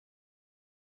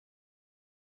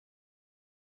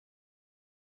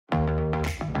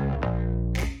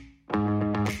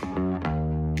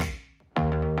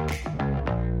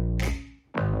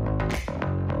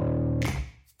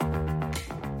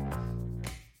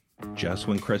just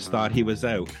when Chris thought he was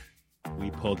out,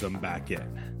 we pulled him back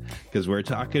in. Because we're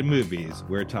talking movies.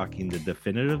 We're talking the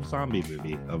definitive zombie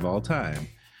movie of all time,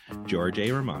 George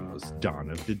A. Romano's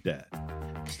Dawn of the Dead,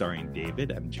 starring David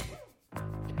MG,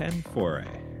 Ken Foree,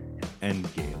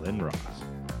 and Galen Ross.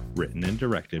 Written and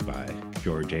directed by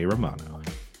George A. Romano.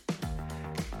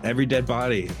 Every dead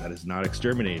body that is not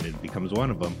exterminated becomes one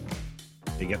of them.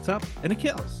 It gets up and it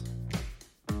kills.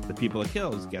 The people it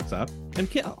kills gets up and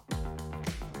kill.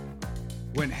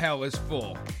 When hell is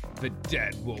full, the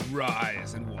dead will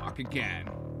rise and walk again.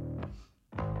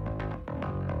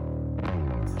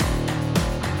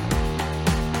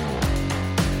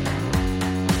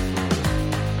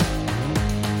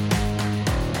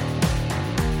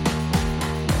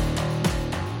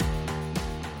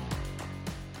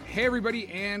 Hey everybody,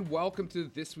 and welcome to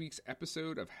this week's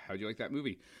episode of How'd You Like That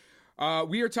Movie?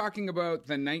 We are talking about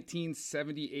the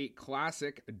 1978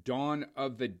 classic, Dawn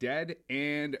of the Dead,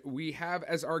 and we have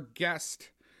as our guest,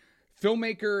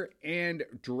 filmmaker and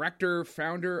director,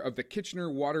 founder of the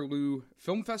Kitchener-Waterloo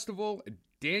Film Festival,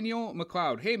 Daniel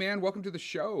McLeod. Hey man, welcome to the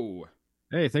show.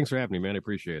 Hey, thanks for having me, man. I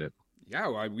appreciate it. Yeah,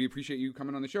 well, we appreciate you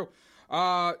coming on the show.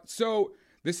 So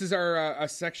this is our a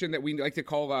section that we like to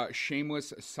call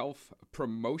shameless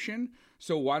self-promotion.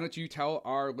 So why don't you tell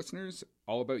our listeners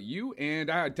all about you, and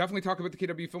definitely talk about the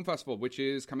KW Film Festival, which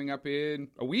is coming up in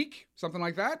a week, something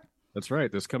like that? That's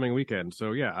right, this coming weekend.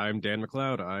 So yeah, I'm Dan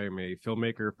McLeod. I'm a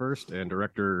filmmaker first and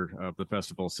director of the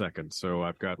festival second. So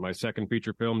I've got my second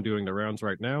feature film doing the rounds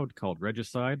right now called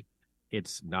Regicide.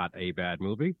 It's not a bad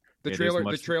movie. The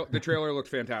trailer looked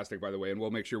fantastic, by the way, and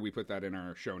we'll make sure we put that in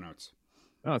our show notes.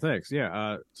 Oh, thanks.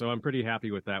 Yeah. So I'm pretty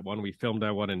happy with that one. We filmed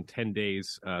that one in 10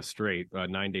 days straight,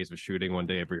 9 days of shooting, 1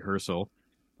 day of rehearsal,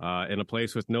 in a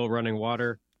place with no running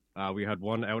water. We had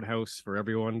one outhouse for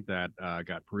everyone that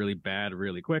got really bad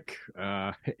really quick.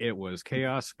 It was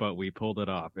chaos, but we pulled it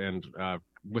off. And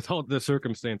with all the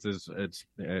circumstances,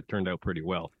 it turned out pretty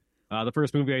well. The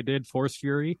first movie I did, Force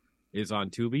Fury, is on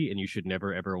Tubi, and you should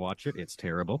never, ever watch it. It's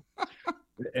terrible.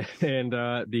 And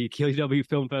the KW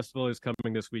Film Festival is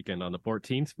coming this weekend. On the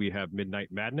 14th, we have Midnight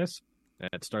Madness.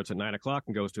 It starts at 9 o'clock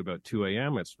and goes to about 2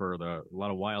 a.m. It's for a lot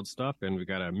of wild stuff, and we've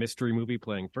got a mystery movie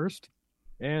playing first.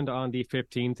 And on the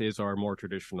 15th is our more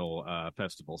traditional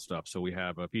festival stuff. So we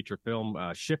have a feature film,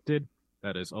 Shifted,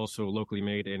 that is also locally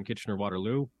made in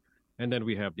Kitchener-Waterloo. And then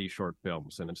we have the short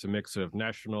films, and it's a mix of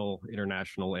national,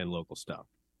 international, and local stuff.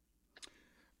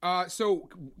 So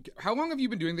how long have you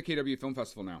been doing the KW Film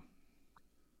Festival now?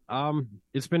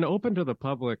 It's been open to the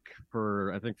public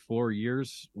for, I think, 4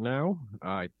 years now,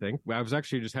 I think. I was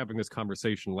actually just having this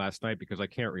conversation last night because I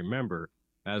can't remember.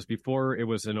 As before it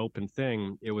was an open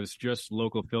thing, it was just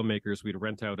local filmmakers. We'd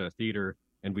rent out a theater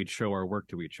and we'd show our work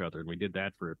to each other. And we did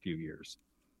that for a few years.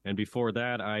 And before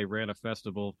that, I ran a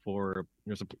festival for,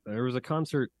 there was a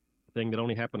concert thing that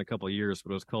only happened a couple of years,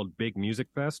 but it was called Big Music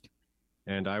Fest.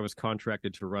 And I was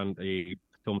contracted to run a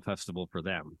film festival for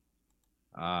them.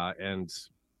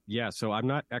 Yeah, so I'm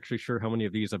not actually sure how many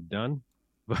of these I've done,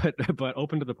 but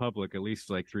open to the public, at least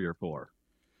like 3 or 4.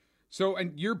 So,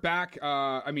 and you're back,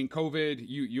 COVID,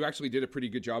 you actually did a pretty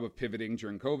good job of pivoting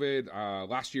during COVID.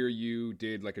 Last year you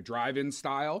did like a drive-in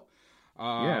style.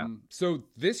 Yeah. So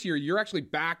this year you're actually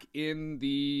back in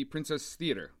the Princess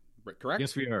Theater, correct?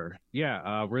 Yes, we are.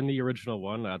 Yeah, we're in the original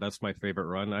one. That's my favorite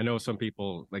run. I know some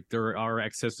people, like there are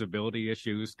accessibility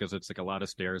issues because it's like a lot of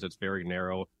stairs. It's very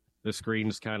narrow. The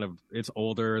screen's it's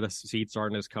older. The seats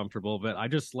aren't as comfortable, but I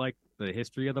just like the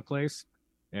history of the place.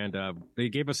 And they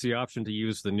gave us the option to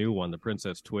use the new one, the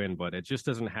Princess Twin, but it just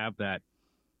doesn't have that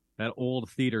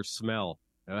old theater smell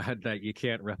that you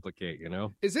can't replicate, you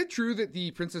know? Is it true that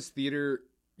the Princess Theater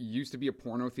used to be a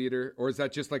porno theater, or is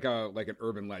that just like an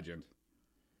urban legend?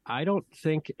 I don't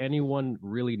think anyone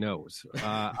really knows.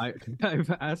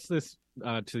 I've asked this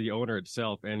to the owner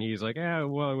itself, and he's like, "Yeah,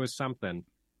 well, it was something."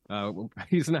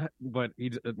 He's not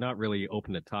really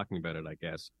open to talking about it, I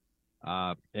guess.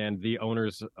 And the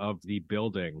owners of the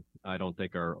building, I don't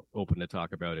think are open to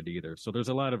talk about it either. So there's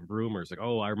a lot of rumors like,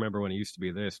 oh, I remember when it used to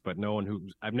be this, but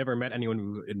I've never met anyone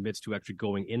who admits to actually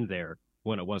going in there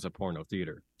when it was a porno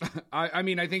theater. I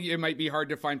think it might be hard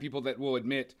to find people that will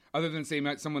admit, other than say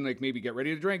someone like maybe Get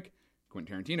Ready to Drink,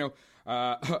 Quentin Tarantino,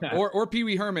 or Pee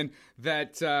Wee Herman,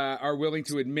 that are willing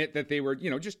to admit that they were,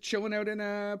 just chilling out in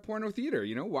a porno theater,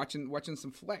 watching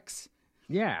some flicks.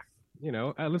 Yeah,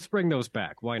 let's bring those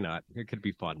back. Why not? It could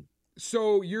be fun.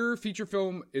 So your feature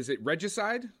film, is it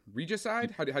Regicide?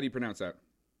 Regicide? How do you pronounce that?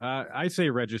 I say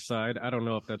Regicide. I don't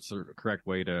know if that's the correct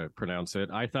way to pronounce it.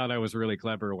 I thought I was really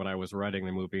clever when I was writing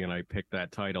the movie and I picked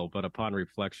that title, but upon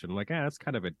reflection, that's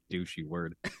kind of a douchey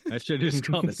word. I should have just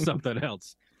called it something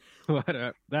else.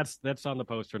 But that's on the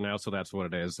poster now, so that's what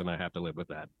it is, and I have to live with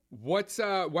that. What's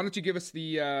why don't you give us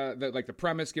the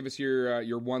premise, give us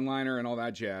your one-liner and all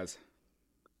that jazz.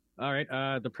 All right.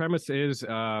 The premise is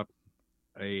a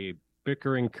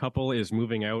bickering couple is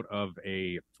moving out of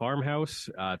a farmhouse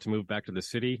to move back to the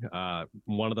city.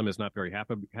 One of them is not very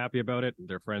happy about it.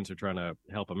 Their friends are trying to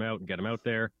help them out and get them out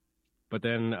there. But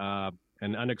then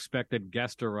an unexpected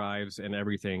guest arrives and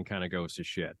everything kind of goes to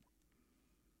shit.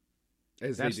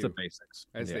 That's the basics.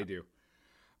 They do.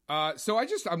 So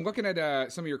I'm looking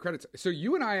at some of your credits. So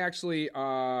you and I actually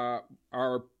are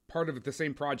part of the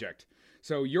same project.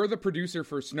 So you're the producer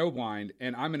for Snowblind,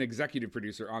 and I'm an executive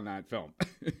producer on that film.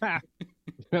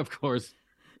 Of course.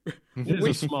 It is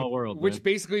a small world. Which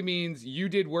basically means you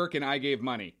did work and I gave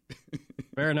money.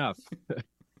 Fair enough.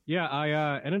 Yeah,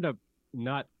 I ended up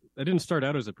I didn't start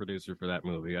out as a producer for that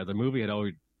movie. The movie had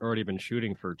already been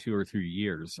shooting for 2 or 3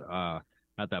 years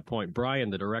at that point.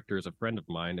 Brian, the director, is a friend of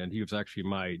mine, and he was actually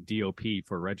my DOP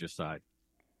for Regicide.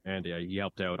 And he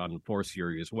helped out on Force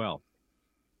Fury as well.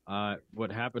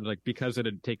 What happened, like, because it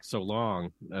had taken so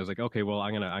long, I was like, okay, well,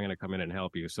 I'm gonna come in and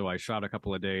help you. So I shot a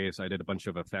couple of days. I did a bunch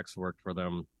of effects work for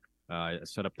them,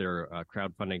 set up their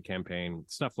crowdfunding campaign,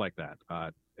 stuff like that.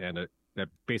 And that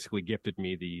basically gifted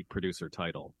me the producer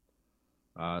title.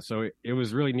 So it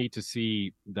was really neat to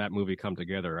see that movie come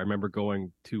together. I remember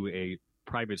going to a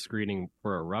private screening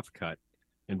for a rough cut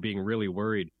and being really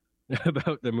worried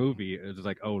about the movie. It was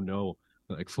like, oh no.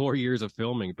 Like 4 years of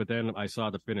filming, but then I saw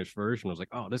the finished version. I was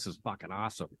like, "Oh, this is fucking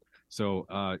awesome!" So,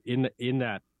 in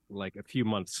that like a few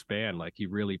months span, like he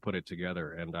really put it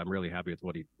together, and I'm really happy with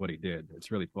what he did.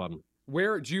 It's really fun.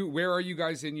 Where are you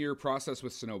guys in your process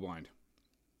with Snowblind?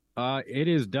 It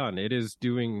is done. It is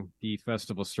doing the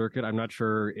festival circuit. I'm not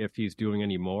sure if he's doing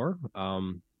any more.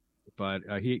 But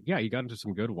he got into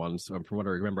some good ones from what I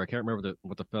remember. I can't remember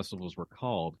what the festivals were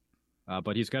called,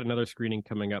 but he's got another screening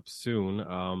coming up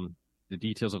soon. The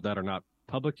details of that are not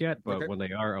public yet, but when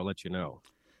they are, I'll let you know.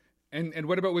 And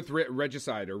what about with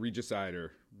Regicide or Regicide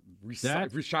or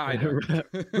Regicide?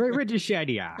 Regicide,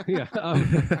 yeah.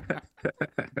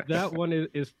 That one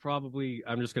is probably,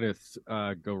 I'm just going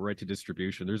to go right to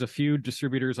distribution. There's a few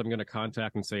distributors I'm going to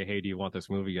contact and say, hey, do you want this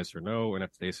movie, yes or no? And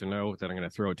if they say no, then I'm going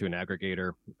to throw it to an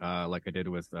aggregator like I did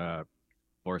with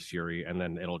Force Fury, and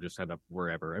then it'll just end up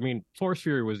wherever. I mean, Force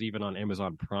Fury was even on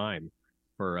Amazon Prime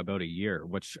for about a year,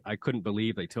 which I couldn't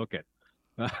believe they took it.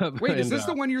 Wait, is this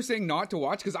the one you're saying not to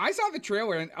watch? Because I saw the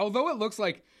trailer, and although it looks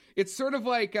like it's sort of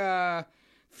like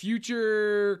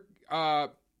future,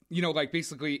 like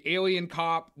basically alien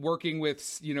cop working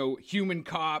with, human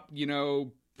cop,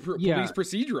 police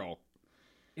procedural.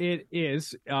 It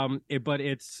is, but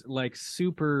it's like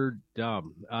super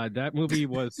dumb. That movie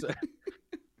was.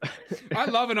 I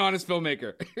love an honest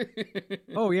filmmaker.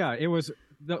 Oh yeah, it was.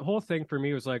 The whole thing for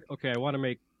me was like, okay, I want to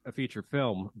make a feature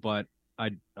film, but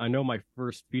I know my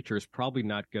first feature is probably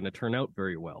not going to turn out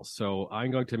very well, so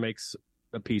I'm going to make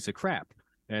a piece of crap.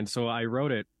 And so I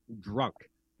wrote it drunk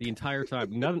the entire time.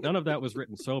 None of that was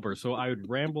written sober. So I would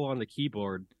ramble on the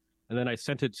keyboard, and then I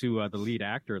sent it to the lead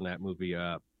actor in that movie,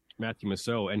 Matthew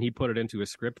Massot, and he put it into a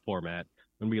script format.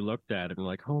 And we looked at it and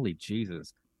like, holy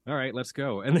Jesus! All right, let's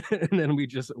go. And then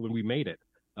when we made it.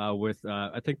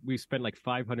 I think we spent like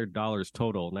 $500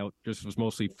 total. Now it just was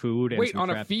mostly food. And on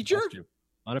a feature?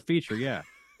 On a feature, yeah.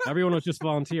 Everyone was just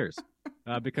volunteers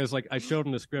because like I showed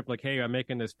them the script, like, hey, I'm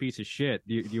making this piece of shit.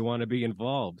 Do you want to be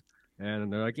involved?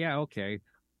 And they're like, yeah, okay,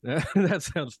 that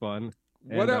sounds fun.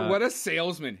 What a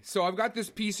salesman! So I've got this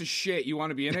piece of shit. You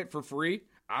want to be in it for free?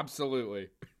 Absolutely.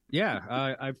 Yeah,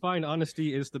 I find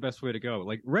honesty is the best way to go.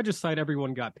 Like Regicide,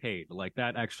 everyone got paid. Like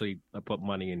that actually put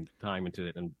money and time into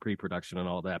it and pre-production and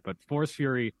all that. But Force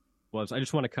Fury was, I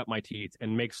just want to cut my teeth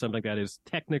and make something that is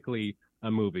technically a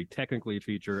movie, technically a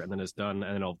feature, and then it's done,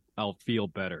 and I'll feel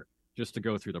better just to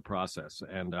go through the process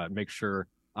and make sure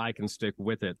I can stick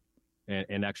with it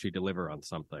and actually deliver on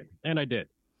something. And I did.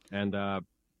 And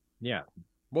yeah.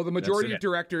 Well, the majority of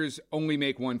directors only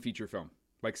make one feature film.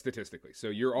 Like statistically. So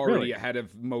you're already ahead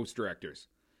of most directors.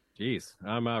 Jeez.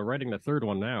 I'm writing the third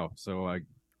one now. So I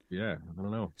don't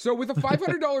know. So with a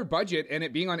 $500 budget and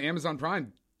it being on Amazon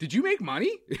Prime, did you make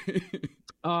money?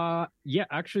 Yeah,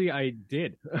 actually I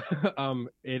did.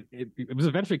 It was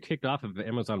eventually kicked off of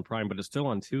Amazon Prime, but it's still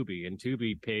on Tubi, and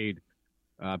Tubi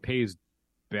pays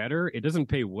better. It doesn't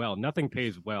pay well. Nothing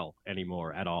pays well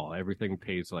anymore at all. Everything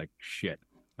pays like shit.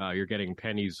 You're getting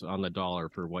pennies on the dollar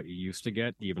for what you used to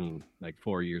get even like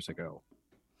 4 years ago.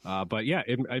 But yeah,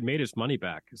 it made its money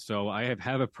back. So I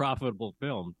have a profitable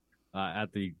film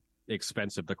at the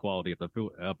expense of the quality of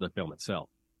the film itself.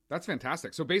 That's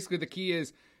fantastic. So basically the key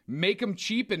is make them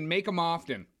cheap and make them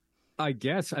often. I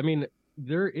guess. I mean,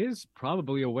 there is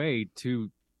probably a way to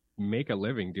make a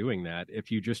living doing that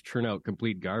if you just churn out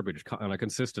complete garbage on a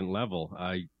consistent level.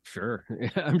 Sure,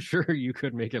 I'm sure you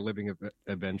could make a living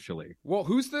eventually. Well,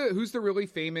 who's the really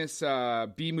famous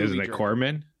B movie? Isn't it director?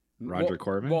 Corman? Roger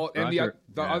Corman? Well, and Roger,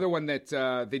 the other one that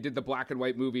they did the black and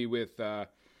white movie with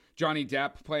Johnny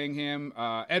Depp playing him,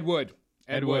 Ed Wood.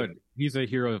 Ed Wood. He's a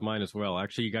hero of mine as well.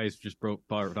 Actually, you guys just brought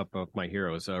up both my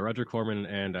heroes. Roger Corman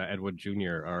and Ed Wood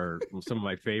Jr. are some of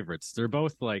my favorites. They're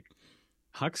both like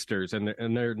hucksters,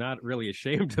 and they're not really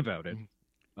ashamed about it.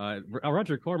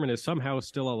 Roger Corman is somehow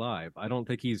still alive. I don't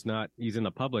think he's in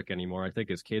the public anymore. I think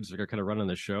his kids are kind of running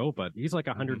the show, but he's like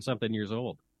 100-something years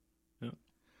old.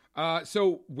 Yeah.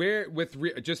 So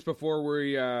just before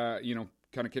we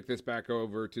kind of kick this back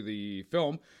over to the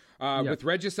film, with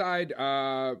Regicide,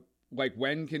 like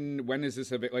when is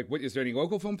this like what is there any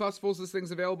local film festivals this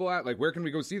thing's available at? Like where can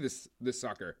we go see this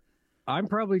sucker? I'm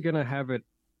probably gonna have it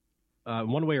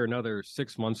one way or another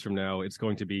 6 months from now. It's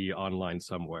going to be online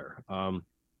somewhere.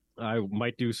 I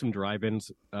might do some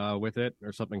drive-ins with it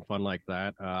or something fun like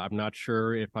that. I'm not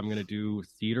sure if I'm gonna do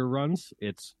theater runs.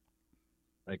 It's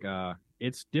like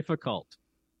it's difficult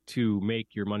to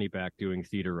make your money back doing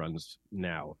theater runs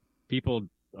now. People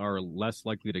are less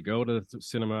likely to go to the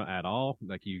cinema at all.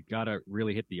 Like you gotta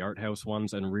really hit the art house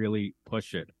ones and really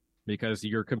push it because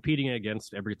you're competing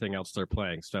against everything else they're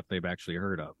playing, stuff they've actually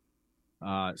heard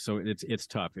of. So it's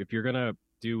tough. If you're gonna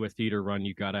do a theater run,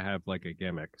 you gotta have like a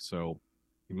gimmick. So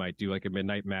you might do like a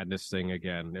Midnight Madness thing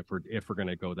again if we're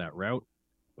gonna go that route.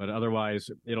 But otherwise,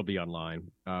 it'll be online.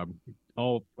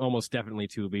 Almost definitely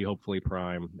Tubi, hopefully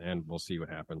Prime, and we'll see what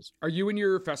happens. Are you in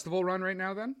your festival run right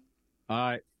now then?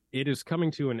 It is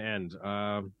coming to an end.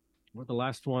 What the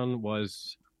last one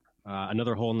was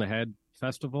Another Hole in the Head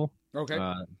Festival. Okay.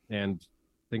 And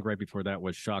I think right before that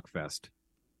was Shockfest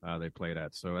they played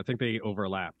at. So I think they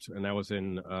overlapped, and that was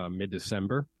in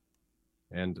mid-December.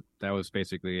 And that was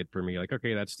basically it for me. Like,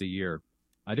 okay, that's the year.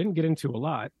 I didn't get into a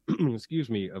lot, excuse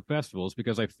me, of festivals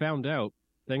because I found out,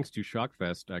 thanks to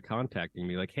Shockfest contacting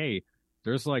me, like, hey,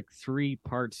 there's like 3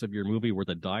 parts of your movie where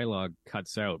the dialogue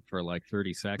cuts out for like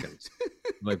 30 seconds.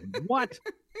 Like, what?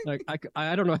 Like,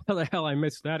 I don't know how the hell I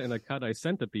missed that in the cut I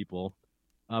sent to people.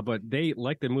 But they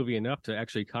liked the movie enough to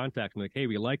actually contact me, like, hey,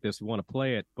 we like this, we want to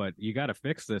play it, but you got to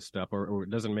fix this stuff or it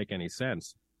doesn't make any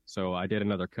sense. So I did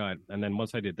another cut. And then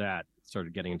once I did that,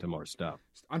 started getting into more stuff.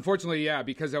 Unfortunately, yeah,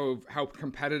 because of how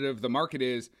competitive the market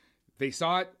is, they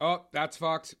saw it, oh, that's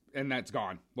fucked, and that's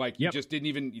gone. Like, you just didn't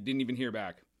even hear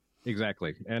back.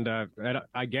 Exactly. And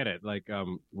I get it. Like,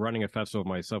 running a festival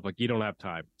myself, like, you don't have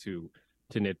time to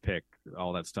nitpick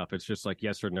all that stuff. It's just like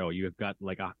yes or no. You have got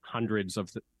like hundreds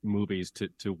of movies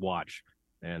to watch.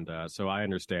 And so I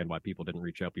understand why people didn't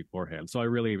reach out beforehand. So I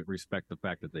really respect the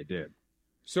fact that they did.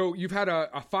 So you've had a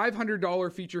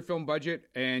 $500 feature film budget,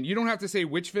 and you don't have to say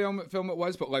which film it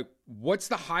was, but like, what's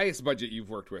the highest budget you've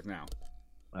worked with now?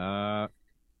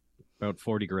 About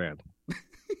 40 grand.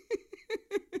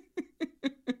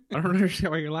 I don't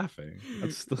understand why you're laughing.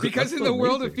 Because in the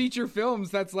world of feature films,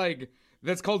 that's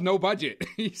called no budget.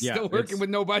 He's still working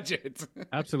with no budget.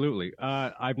 Absolutely.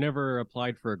 I've never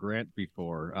applied for a grant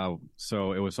before,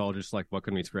 so it was all just like, what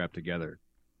can we scrap together?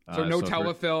 So no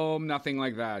telefilm, nothing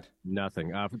like that.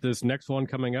 Nothing. For this next one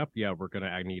coming up,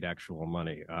 I need actual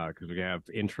money because we have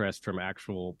interest from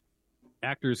actual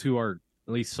actors who are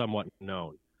at least somewhat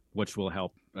known, which will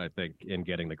help, I think, in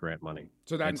getting the grant money.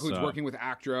 So that includes working with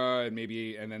ACTRA and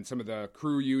then some of the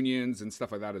crew unions and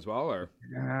stuff like that as well, or?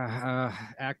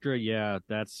 ACTRA,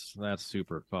 that's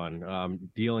super fun.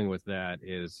 Dealing with that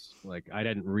is like, I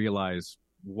didn't realize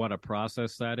what a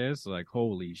process that is. Like,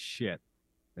 holy shit.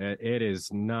 It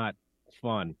is not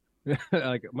fun.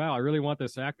 Like, wow, I really want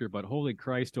this actor, but holy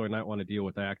Christ, do I not want to deal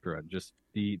with ACTRA? Just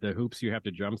the hoops you have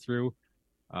to jump through.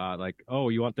 Like, oh,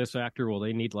 you want this actor? Well,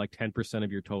 they need like 10%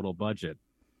 of your total budget.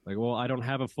 Like, well, I don't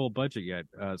have a full budget yet.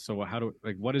 So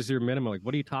what is your minimum? Like,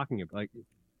 what are you talking about? Like,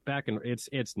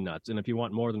 it's nuts. And if you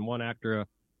want more than one actor,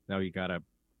 now you gotta,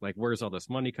 like, where's all this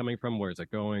money coming from? Where's it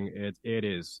going? It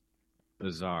is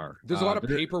bizarre. There's a lot of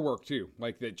paperwork too,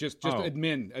 like that. Just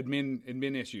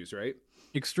admin issues, right?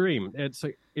 Extreme. It's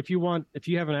like if you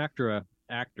have an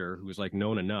actor who's like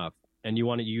known enough, and you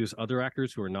want to use other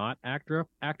actors who are not ACTRA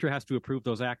has to approve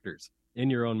those actors in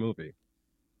your own movie.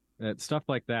 Stuff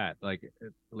like that. Like,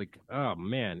 oh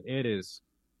man, it is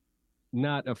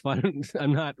not a fun.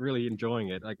 I'm not really enjoying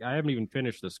it. Like, I haven't even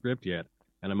finished the script yet,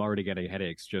 and I'm already getting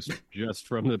headaches just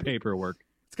from the paperwork.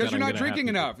 It's because you're not drinking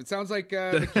enough. It sounds like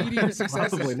the key to your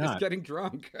success is getting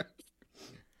drunk.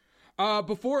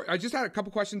 Before, I just had a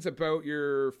couple questions about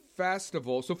your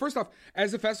festival. So first off,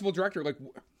 as a festival director, like,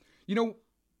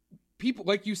 people,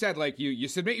 like you said, like you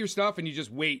submit your stuff and you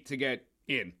just wait to get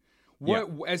in.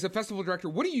 As a festival director,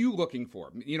 what are you looking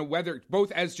for? Whether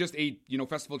both as just a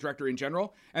festival director in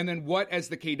general, and then what as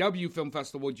the KW Film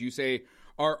Festival would you say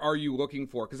are you looking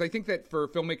for? Because I think that for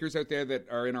filmmakers out there that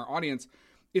are in our audience,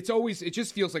 it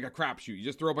just feels like a crapshoot. You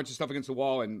just throw a bunch of stuff against the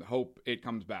wall and hope it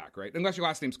comes back, right? Unless your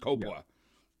last name's Coppola.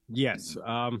 Yes.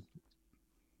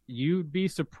 You'd be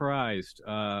surprised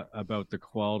about the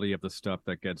quality of the stuff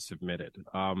that gets submitted.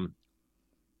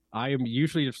 I am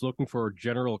usually just looking for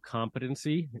general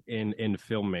competency in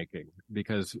filmmaking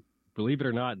because, believe it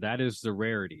or not, that is the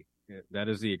rarity. That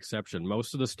is the exception.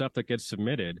 Most of the stuff that gets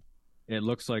submitted, it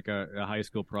looks like a high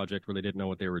school project where they didn't know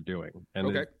what they were doing.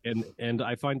 And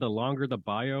I find the longer the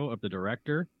bio of the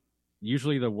director,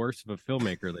 usually the worse of a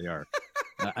filmmaker they are.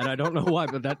 And I don't know why,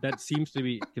 but that seems to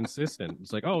be consistent.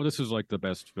 It's like, oh, this is like the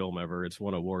best film ever. It's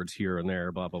won awards here and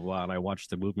there, blah, blah, blah. And I watched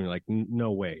the movie like,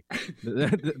 no way.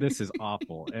 This is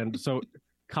awful. And so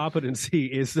competency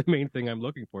is the main thing I'm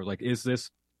looking for. Like, is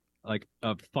this like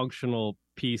a functional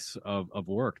piece of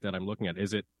work that I'm looking at?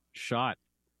 Is it shot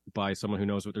by someone who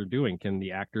knows what they're doing? Can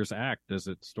the actors act? Does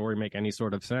the story make any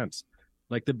sort of sense?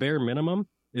 Like the bare minimum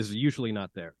is usually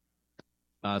not there.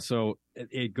 So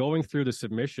going through the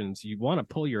submissions, you want to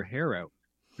pull your hair out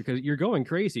because you're going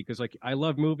crazy. Because like I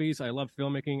love movies, I love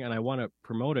filmmaking, and I want to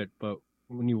promote it. But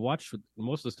when you watch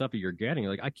most of the stuff that you're getting,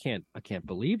 you're like I can't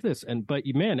believe this. But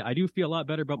man, I do feel a lot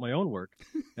better about my own work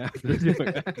after doing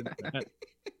that.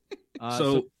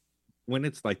 So when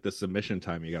it's like the submission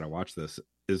time, you got to watch this.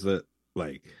 Is it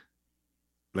like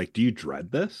do you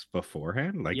dread this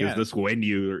beforehand? Like, is this when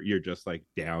you're just like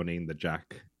downing the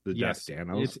Jack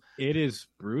Daniels? It is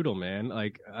brutal, man.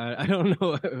 Like I don't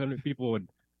know how people would,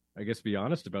 I guess, be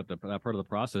honest about that part of the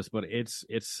process, but it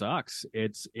sucks.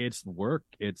 It's work.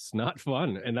 It's not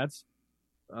fun, and that's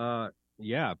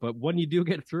But when you do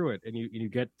get through it and you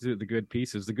get to the good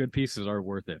pieces are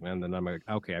worth it. And then I'm like,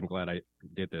 okay, I'm glad I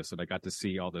did this and I got to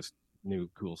see all this new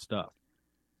cool stuff.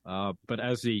 But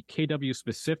as the KW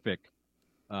specific,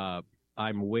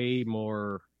 I'm way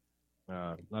more.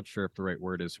 Not sure if the right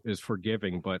word is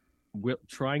forgiving, but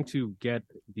trying to get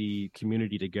the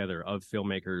community together of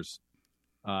filmmakers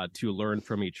to learn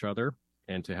from each other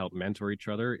and to help mentor each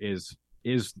other is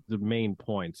the main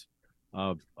point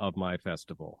of my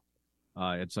festival.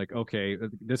 It's like, okay,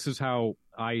 this is how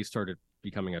I started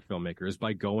becoming a filmmaker, is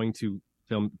by going to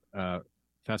film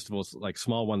festivals, like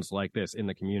small ones like this in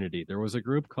the community. There was a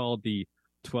group called the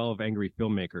 12 Angry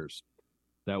Filmmakers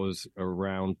that was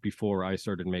around before I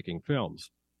started making films.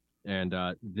 And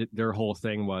their whole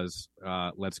thing was,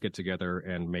 let's get together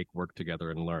and make work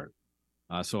together and learn.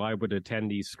 So I would attend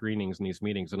these screenings and these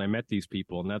meetings, and I met these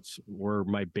people, and that's where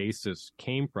my basis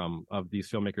came from, of these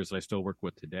filmmakers that I still work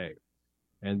with today.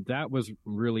 And that was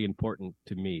really important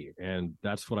to me. And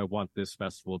that's what I want this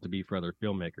festival to be for other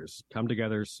filmmakers. Come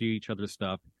together, see each other's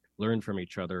stuff, learn from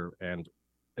each other, and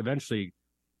eventually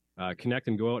connect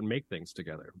and go out and make things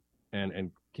together.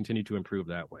 And continue to improve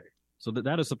that way. So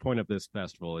that is the point of this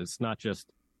festival. It's not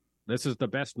just, this is the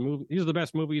best movie. These are the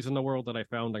best movies in the world that I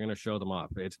found. I'm going to show them off.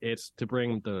 It's to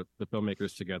bring the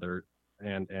filmmakers together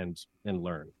and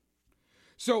learn.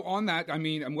 So on that, I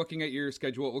mean, I'm looking at your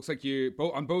schedule. It looks like you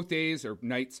on both days or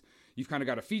nights, you've kind of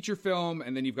got a feature film,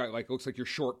 and then you've got looks like your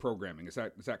short programming. Is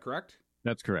that correct?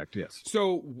 That's correct. Yes.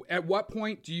 So at what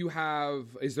point do you have,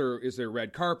 is there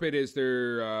red carpet? Is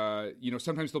there,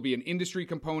 sometimes there'll be an industry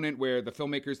component where the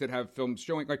filmmakers that have films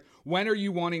showing, like, when are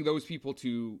you wanting those people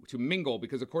to mingle?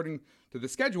 Because according to the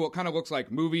schedule, it kind of looks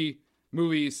like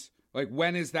movies, like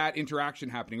when is that interaction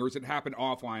happening? Or is it happen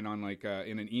offline on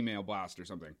in an email blast or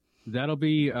something? That'll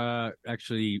be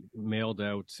actually mailed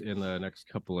out in the next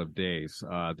couple of days.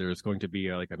 There's going to be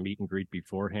a meet and greet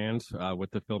beforehand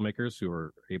with the filmmakers who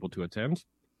are able to attend.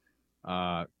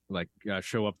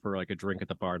 Show up for a drink at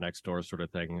the bar next door sort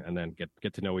of thing, and then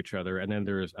get to know each other. And then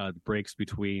there's breaks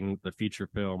between the feature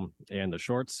film and the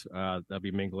shorts. They'll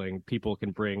be mingling. People can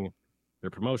bring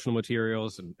their promotional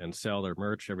materials and sell their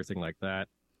merch, everything like that.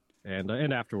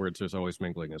 And afterwards, there's always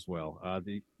mingling as well.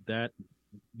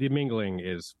 The mingling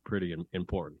is pretty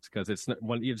important because it's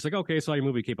like, okay, saw your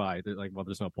movie, okay, bye. Well,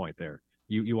 there's no point there.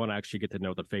 You want to actually get to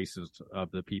know the faces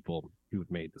of the people who've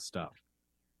made the stuff.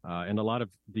 And a lot of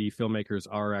the filmmakers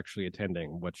are actually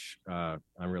attending, which I'm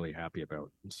really happy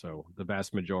about. So the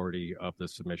vast majority of the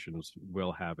submissions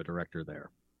will have a director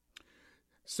there.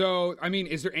 So, I mean,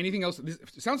 is there anything else? This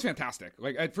sounds fantastic.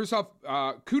 First off,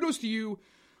 kudos to you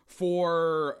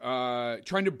for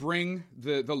trying to bring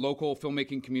the local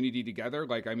filmmaking community together.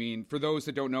 For those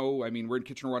that don't know, we're in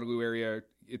Kitchener-Waterloo area.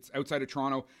 It's outside of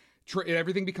Toronto.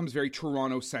 Everything becomes very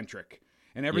Toronto-centric.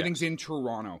 and everything's in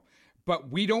Toronto.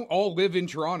 But we don't all live in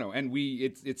Toronto, and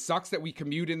it sucks that we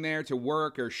commute in there to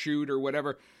work or shoot or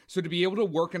whatever. So to be able to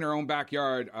work in our own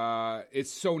backyard,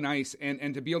 it's so nice,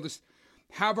 and to be able to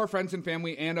have our friends and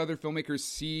family and other filmmakers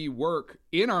see work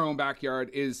in our own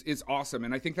backyard is awesome.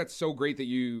 And I think that's so great that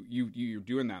you're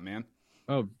doing that, man.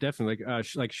 Oh, definitely.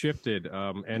 Like Shifted,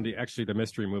 and actually the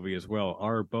mystery movie as well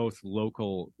are both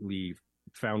locally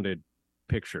founded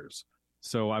pictures.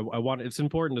 So I want, it's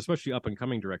important, especially up and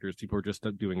coming directors, people who are just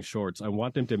doing shorts. I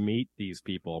want them to meet these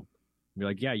people, be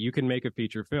like, yeah, you can make a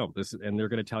feature film. And they're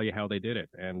going to tell you how they did it,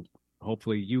 and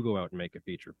hopefully you go out and make a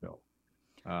feature film.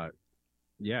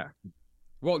 Yeah.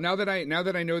 Well, now that I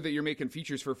know that you're making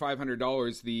features for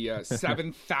 $500, the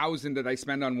 $7,000 that I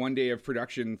spend on one day of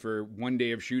production for one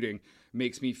day of shooting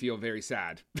makes me feel very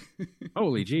sad.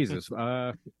 Holy Jesus!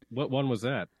 What one was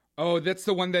that? Oh, that's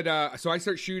the one that. So I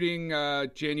start shooting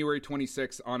January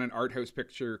 26th on an art house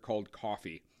picture called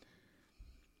Coffee.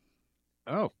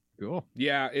 Oh, cool.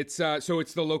 Yeah, it's so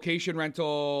it's the location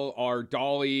rental, our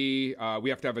dolly. We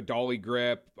have to have a dolly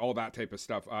grip, all that type of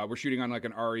stuff. We're shooting on like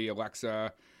an RE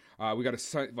Alexa. We got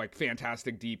a like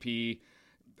fantastic DP.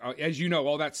 As you know,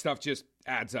 all that stuff just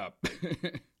adds up.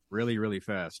 Really, really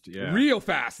fast. Yeah. Real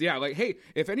fast. Yeah. Like, hey,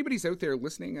 if anybody's out there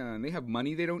listening and they have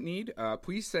money they don't need,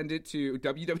 please send it to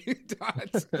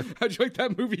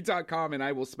www.howdyoulikethatmovie.com and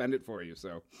I will spend it for you.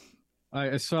 So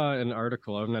I saw an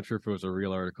article. I'm not sure if it was a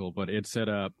real article, but it said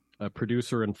a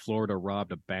producer in Florida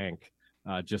robbed a bank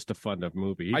just to fund a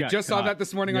movie. I just saw that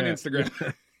this morning on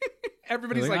Instagram.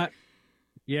 Everybody's like,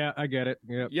 yeah, I get it.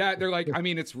 Yep. Yeah, they're like, I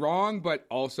mean, it's wrong, but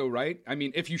also right. I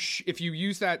mean, if you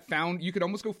use that you could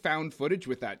almost go found footage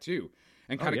with that too,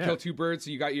 and kind of kill two birds.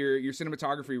 So you got your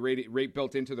cinematography rate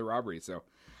built into the robbery. So,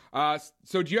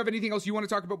 so do you have anything else you want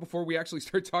to talk about before we actually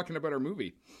start talking about our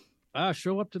movie?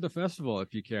 Show up to the festival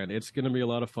if you can. It's going to be a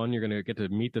lot of fun. You're going to get to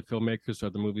meet the filmmakers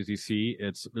of the movies you see.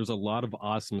 There's a lot of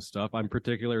awesome stuff. I'm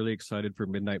particularly excited for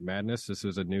Midnight Madness. This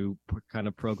is a new kind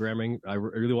of programming. I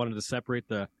really wanted to separate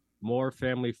the more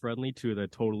family friendly to the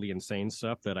totally insane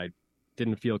stuff that I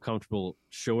didn't feel comfortable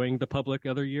showing the public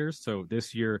other years. So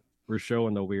this year we're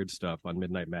showing the weird stuff on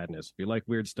Midnight Madness. If you like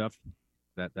weird stuff,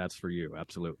 that's for you.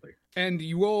 Absolutely. And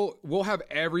we'll have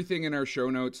everything in our show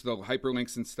notes, the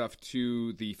hyperlinks and stuff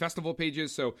to the festival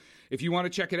pages. So if you want to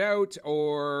check it out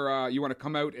or you want to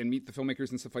come out and meet the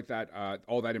filmmakers and stuff like that,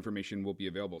 all that information will be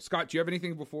available. Scott, do you have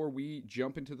anything before we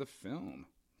jump into the film?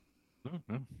 No,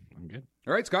 I'm good.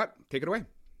 All right, Scott, take it away.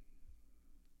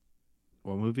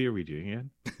 What movie are we doing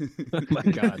again? Oh my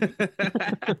God.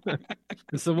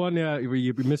 It's the one where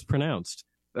you mispronounced.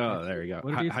 Oh, there we go.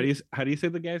 How do you say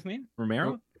the guy's name?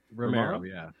 Romero,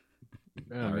 yeah.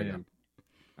 Oh, man.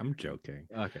 I'm joking.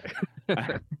 Okay.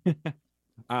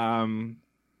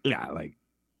 Yeah, like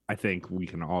I think we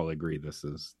can all agree this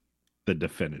is the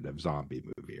definitive zombie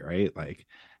movie, right? Like,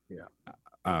 yeah.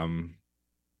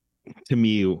 To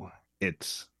me,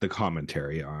 it's the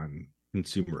commentary on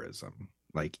consumerism.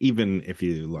 Like, even if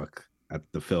you look at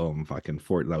the film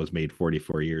that was made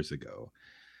 44 years ago,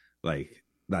 like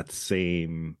that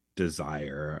same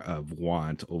desire of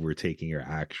want overtaking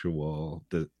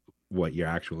what your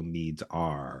actual needs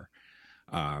are,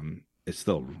 is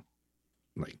still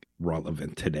like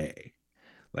relevant today.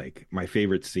 Like, my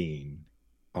favorite scene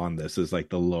on this is like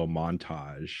the little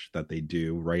montage that they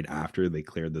do right after they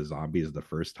clear the zombies the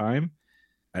first time.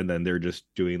 And then they're just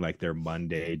doing like their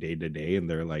Monday day to day, and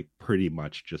they're like pretty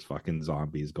much just fucking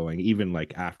zombies going. Even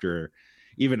after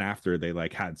they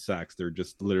like had sex, they're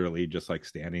just literally just like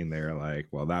standing there like,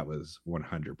 well, that was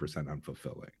 100%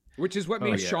 unfulfilling. Which is what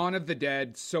made Shaun of the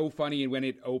Dead so funny when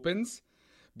it opens,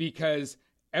 because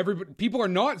people are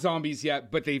not zombies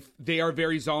yet, but they are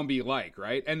very zombie-like,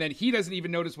 right? And then he doesn't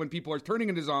even notice when people are turning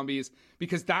into zombies,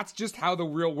 because that's just how the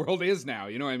real world is now.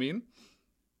 You know what I mean?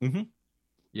 Mm-hmm.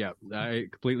 Yeah, I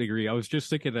completely agree. I was just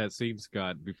thinking of that scene,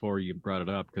 Scott, before you brought it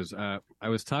up, because I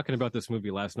was talking about this movie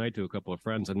last night to a couple of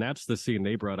friends, and that's the scene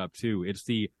they brought up too. It's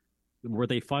where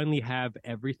they finally have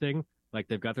everything. Like,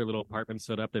 they've got their little apartment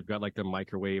set up, they've got like the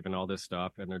microwave and all this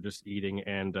stuff, and they're just eating,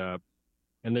 and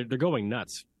they're going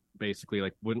nuts, basically.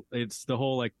 Like, when it's the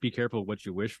whole like, be careful what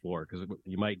you wish for, because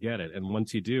you might get it, and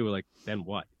once you do, like, then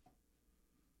what?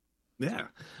 Yeah.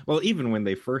 Well, even when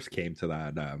they first came to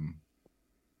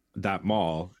that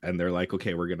mall, and they're like,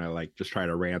 okay, we're gonna like just try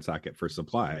to ransack it for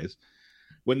supplies,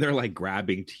 when they're like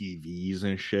grabbing TVs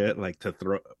and shit, like to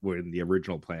throw, when the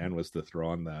original plan was to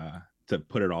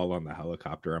put it all on the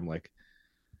helicopter, I'm like,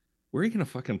 where are you gonna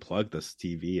fucking plug this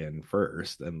TV in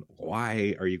first, and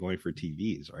why are you going for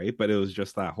TVs, right? But it was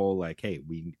just that whole like, hey,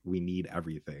 we need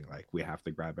everything, like we have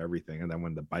to grab everything. And then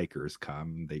when the bikers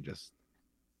come, they just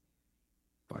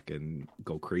fucking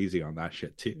go crazy on that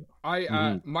shit too.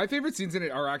 My favorite scenes in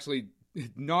it are actually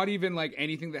not even like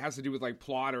anything that has to do with like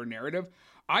plot or narrative.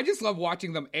 I just love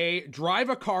watching them drive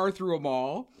a car through a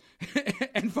mall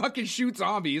and fucking shoot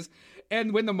zombies.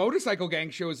 And when the motorcycle gang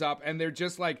shows up and they're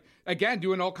just like, again,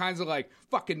 doing all kinds of like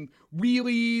fucking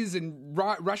wheelies and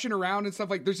rushing around and stuff,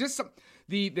 like there's just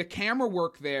the camera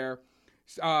work there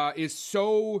is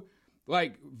so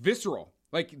like visceral.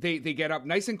 Like they get up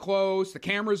nice and close, the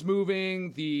camera's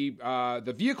moving,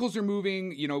 the vehicles are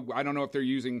moving. You know, I don't know if they're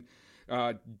using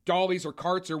dollies or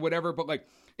carts or whatever, but like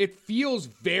it feels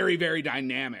very, very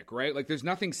dynamic, right? Like there's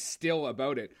nothing still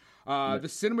about it. The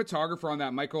cinematographer on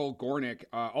that, Michael Gornick,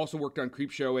 also worked on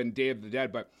Creepshow and Day of the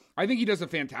Dead, but I think he does a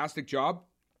fantastic job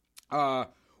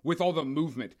with all the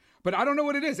movement. But I don't know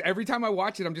what it is. Every time I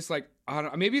watch it, I'm just like, I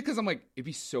don't know, maybe because I'm like, it'd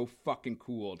be so fucking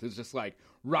cool to just like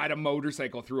ride a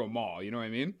motorcycle through a mall. You know what I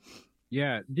mean?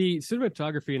 Yeah, the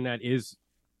cinematography in that is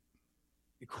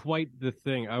quite the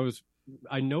thing.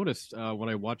 I noticed when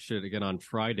I watched it again on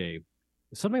Friday,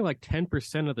 something like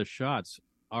 10% of the shots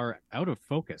are out of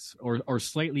focus or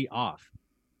slightly off,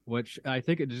 which I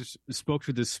think it just spoke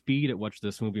to the speed at which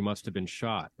this movie must have been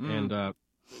shot. And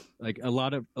like a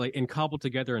lot of like and cobbled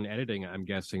together in editing, I'm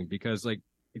guessing, because like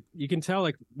you can tell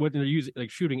like when they're using like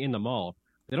shooting in the mall,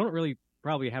 they don't really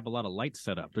probably have a lot of lights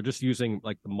set up. They're just using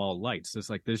like the mall lights. It's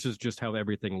like this is just how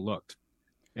everything looked.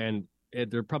 And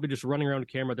they're probably just running around the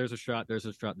camera. There's a shot, there's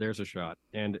a shot, there's a shot.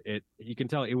 And you can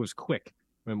tell it was quick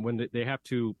when they have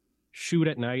to shoot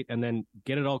at night and then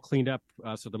get it all cleaned up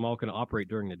so the mall can operate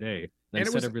during the day, then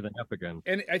set everything up again.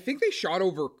 And I think they shot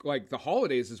over like the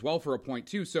holidays as well for a point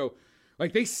too. So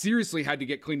like they seriously had to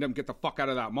get cleaned up and get the fuck out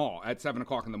of that mall at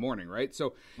 7:00 in the morning, right?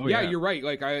 So yeah, you're right.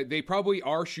 Like they probably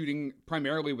are shooting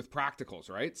primarily with practicals,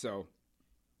 right? So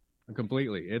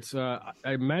completely. It's I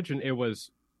imagine it was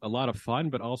a lot of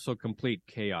fun, but also complete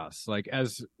chaos. Like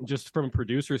as just from a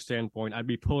producer standpoint, I'd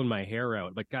be pulling my hair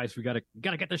out. Like, guys, we gotta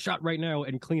get the shot right now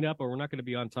and clean up, or we're not going to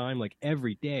be on time. Like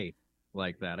every day,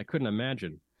 like that. I couldn't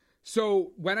imagine.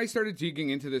 So when I started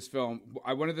digging into this film,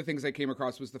 one of the things I came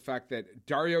across was the fact that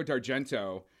Dario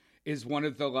D'Argento is one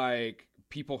of the like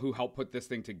people who helped put this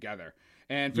thing together.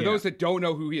 And for those that don't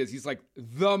know who he is, he's like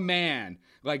the man,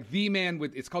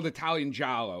 with it's called Italian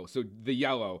Giallo, so the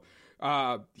yellow.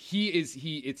 He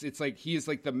is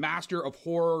like the master of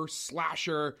horror,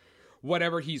 slasher,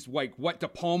 whatever. He's like what De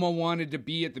Palma wanted to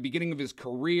be at the beginning of his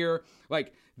career.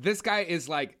 Like this guy is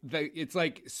like the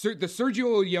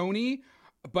Sergio Leone,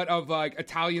 but of like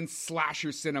Italian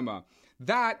slasher cinema.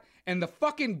 That and the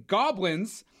fucking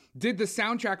Goblins did the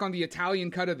soundtrack on the Italian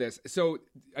cut of this. So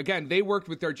again, they worked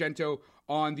with D'Argento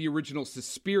on the original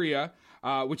Suspiria,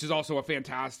 which is also a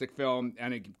fantastic film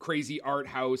and a crazy art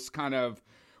house kind of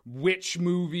witch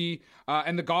movie.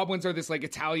 And the Goblins are this like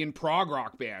Italian prog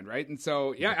rock band, right? And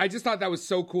so, yeah, I just thought that was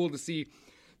so cool to see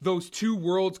those two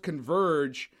worlds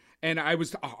converge. And I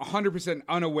was 100%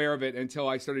 unaware of it until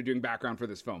I started doing background for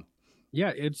this film.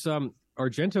 Yeah, it's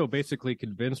Argento basically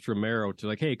convinced Romero to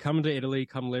like, hey, come to Italy,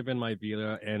 come live in my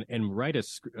villa, and write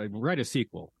a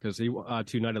sequel because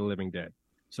to Night of the Living Dead.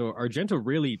 So Argento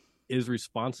really is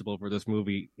responsible for this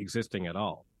movie existing at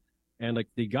all, and like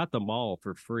they got them all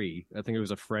for free. I think it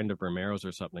was a friend of Romero's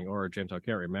or something, or Argento, I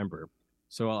can't remember.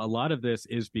 So a lot of this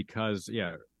is because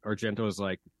Argento is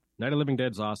like, Night of the Living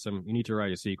Dead's awesome. You need to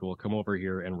write a sequel. Come over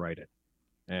here and write it,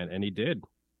 and he did.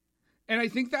 And I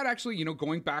think that actually,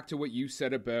 going back to what you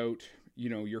said about,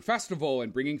 your festival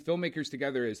and bringing filmmakers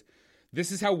together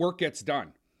this is how work gets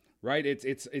done, right?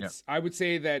 It's I would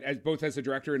say that as a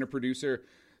director and a producer,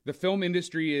 the film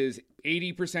industry is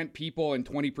 80% people and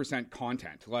 20%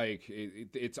 content. Like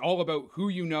it's all about who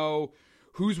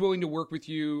who's willing to work with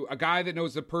you, a guy that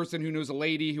knows a person who knows a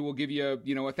lady who will give you,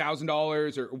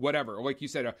 $1,000 or whatever, or like you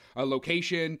said, a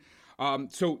location.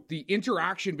 So the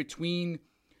interaction between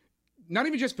not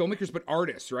even just filmmakers, but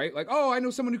artists, right? Like, oh, I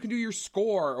know someone who can do your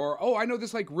score, or, oh, I know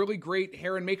this like really great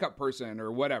hair and makeup person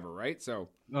or whatever, right? So,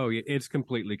 it's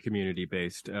completely community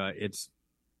based. It's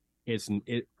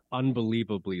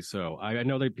unbelievably so. I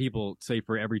know that people say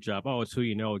for every job, oh, it's who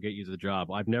you know will get you the job.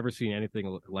 I've never seen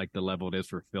anything like the level it is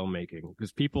for filmmaking,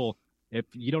 because people, if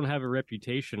you don't have a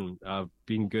reputation of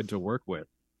being good to work with,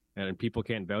 and people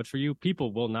can't vouch for you,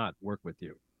 people will not work with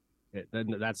you.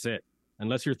 That's it.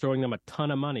 Unless you're throwing them a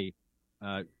ton of money.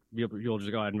 You'll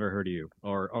just go, I've never heard of you.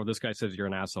 Or this guy says you're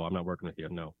an asshole, I'm not working with you.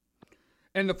 No.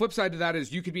 And the flip side to that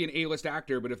is you could be an A-list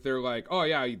actor, but if they're like, oh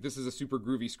yeah, this is a super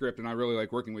groovy script and I really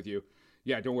like working with you,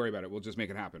 yeah, don't worry about it. We'll just make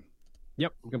it happen.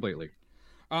 Yep, completely.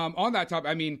 On that topic,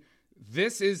 I mean,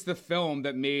 this is the film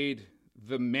that made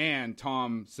the man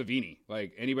Tom Savini.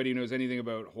 Like, anybody who knows anything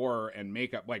about horror and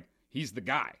makeup, like, he's the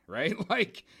guy, right?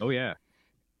 Like, Oh yeah.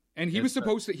 and he was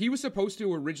supposed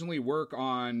to originally work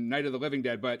on Night of the Living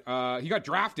Dead, but he got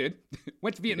drafted,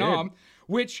 went to Vietnam,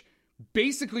 which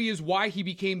basically is why he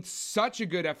became such a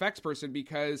good FX person,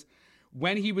 because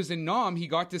when he was in Nam, he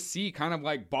got to see kind of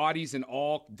like bodies and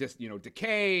all just,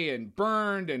 decay and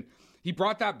burned, and he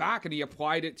brought that back and he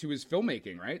applied it to his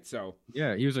filmmaking, right? So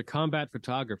Yeah, he was a combat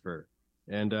photographer,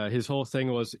 and his whole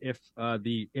thing was, if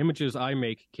the images I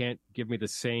make can't give me the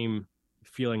same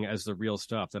feeling as the real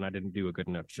stuff, then I didn't do a good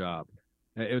enough job.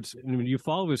 It's when you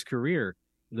follow his career,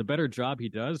 the better job he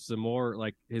does, the more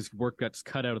like his work gets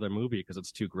cut out of the movie because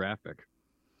it's too graphic.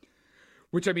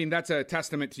 which, I mean, that's a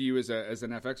testament to you as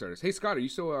an FX artist. Hey, Scott, are you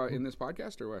still in this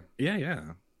podcast or what?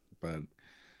 Yeah. But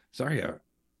sorry,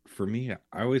 for me,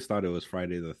 I always thought it was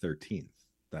Friday the 13th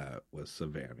that was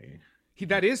Savani.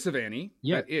 That is Savani.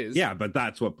 Yeah. That is. Yeah, but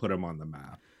that's what put him on the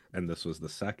map. And this was the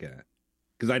second.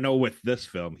 Because I know with this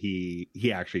film, he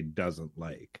actually doesn't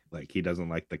like he doesn't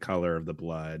like the color of the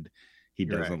blood. He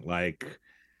doesn't like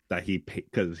that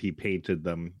because he painted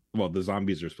them. Well, the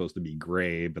zombies are supposed to be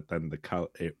gray, but then the color,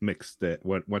 it mixed it.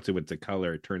 Once it went to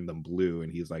color, it turned them blue,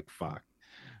 and he's like, "Fuck,"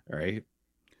 right?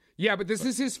 Yeah, but this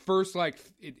is his first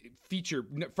feature.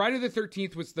 Friday the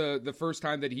 13th was the first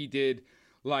time that he did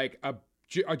like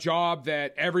a job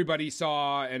that everybody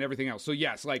saw and everything else. So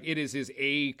yes, like it is his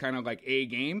A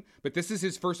game, but this is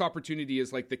his first opportunity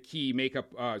as like the key makeup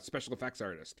special effects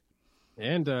artist.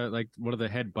 And like one of the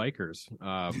head bikers.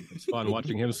 It's fun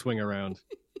watching him swing around.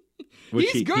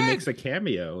 Which He's good. He makes a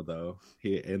cameo though.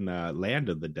 In Land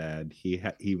of the Dead, he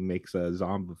makes a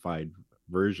zombified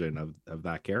version of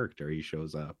that character. He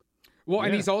shows up. Well,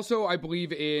 and he's also, I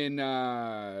believe, in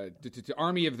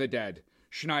Army of the Dead,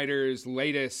 Schneider's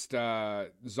latest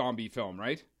zombie film,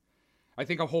 right? I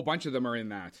think a whole bunch of them are in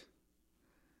that.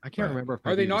 I can't remember. If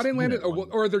Are they not in Land of,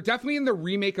 or they're definitely in the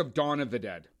remake of Dawn of the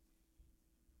Dead?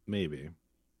 Maybe.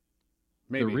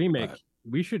 The remake.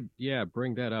 We should,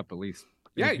 bring that up at least.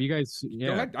 Yeah, if you guys. Yeah.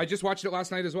 Go ahead. I just watched it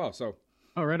last night as well. So.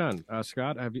 Oh, right on.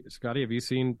 Scotty, have you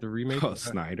seen the remake? Oh,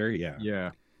 Snyder, yeah.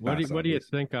 Yeah. What do you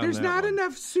think on There's that not one?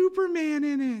 enough Superman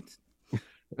in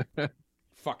it.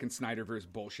 Fucking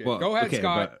Snyderverse bullshit. Well, go ahead, okay,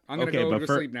 Scott. but- I'm gonna okay, go but to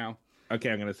sleep now.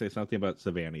 Okay, I'm gonna say something about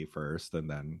Savani first, and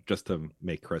then just to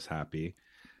make Chris happy.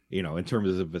 In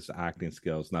terms of his acting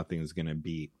skills, nothing's gonna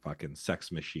beat fucking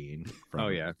Sex Machine. Oh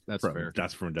yeah, that's from fair.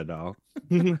 Dust from Dawn,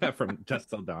 from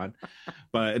Dust Till Dawn.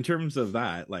 But in terms of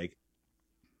that, like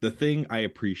the thing I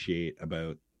appreciate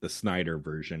about the Snyder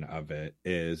version of it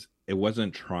is it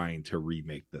wasn't trying to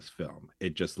remake this film.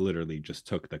 It just literally just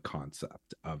took the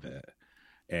concept of it,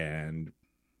 and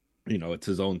it's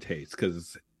his own taste.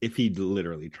 Because if he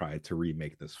literally tried to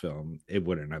remake this film, it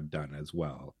wouldn't have done as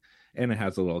well. And it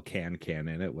has a little can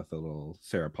in it with a little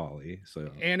Sarah Polley. So,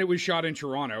 And it was shot in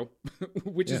Toronto,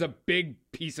 which is a big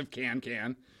piece of can.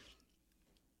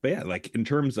 but yeah, like in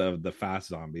terms of the fast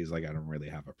zombies, like I don't really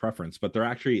have a preference, but there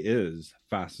actually is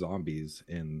fast zombies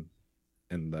in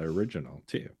the original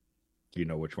too. Do you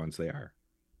know which ones they are?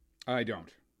 I don't.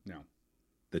 No.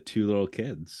 The two little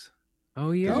kids.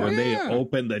 Oh yeah. When they yeah.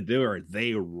 open the door,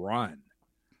 they run.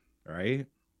 Right?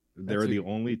 They're the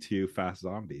only two fast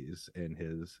zombies in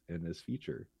his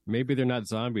feature. Maybe they're not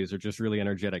zombies; they're just really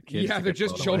energetic kids. Yeah, to they're get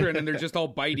just blown children, away. and they're just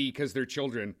all bitey because they're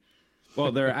children.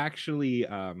 Well, they're actually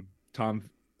Tom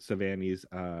Savani's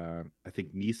I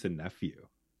think niece and nephew.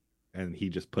 And he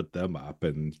just put them up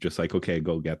and just like, okay,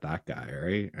 go get that guy,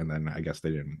 right? And then I guess they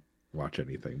didn't watch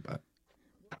anything, but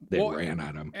they ran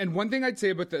at him. And one thing I'd say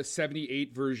about the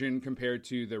 78 version compared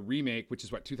to the remake, which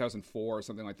is 2004 or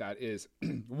something like that, is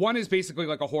one is basically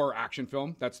like a horror action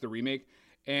film. That's the remake.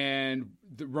 And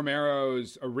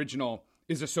Romero's original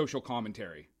is a social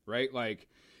commentary, right? Like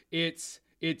it's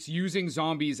using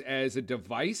zombies as a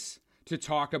device to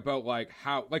talk about like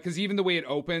how, like, because even the way it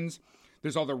opens,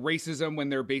 there's all the racism when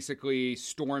they're basically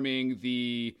storming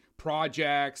the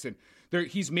projects, and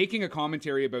he's making a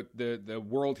commentary about the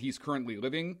world he's currently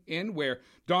living in, where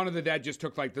Dawn of the Dead just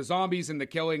took like the zombies and the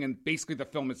killing, and basically the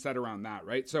film is set around that,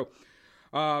 right? So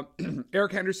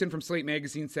Eric Henderson from Slate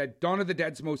Magazine said, Dawn of the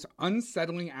Dead's most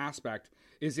unsettling aspect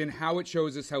is in how it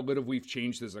shows us how little we've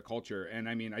changed as a culture. And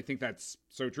I mean, I think that's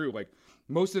so true. Like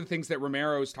most of the things that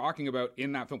Romero is talking about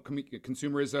in that film,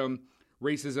 consumerism,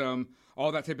 racism,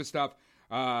 all that type of stuff,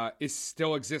 is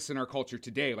still exists in our culture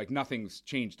today. Like nothing's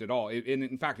changed at all.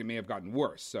 In fact, it may have gotten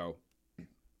worse. So,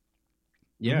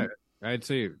 Yeah, I'd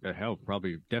say hell,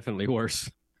 probably definitely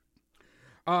worse.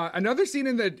 Another scene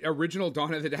in the original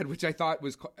Dawn of the Dead, which I thought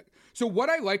was so. What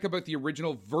I like about the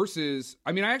original versus,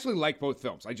 I mean, I actually like both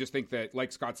films. I just think that,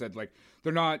 like Scott said, like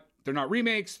they're not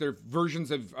remakes. They're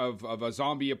versions of a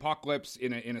zombie apocalypse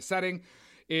in a setting.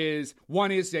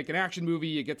 One is like an action movie.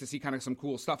 You get to see kind of some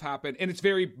cool stuff happen, and it's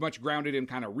very much grounded in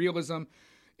kind of realism.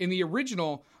 In the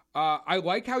original, I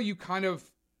like how you kind of,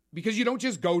 because you don't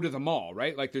just go to the mall,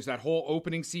 right? Like there's that whole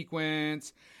opening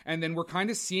sequence, and then we're kind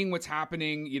of seeing what's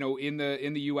happening, you know, in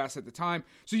the US at the time.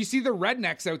 So you see the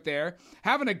rednecks out there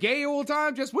having a gay old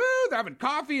time, just woo, they're having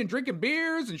coffee and drinking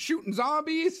beers and shooting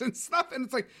zombies and stuff. And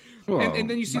it's like, and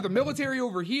then you see the military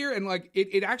over here, and like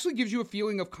it actually gives you a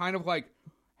feeling of kind of like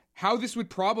how this would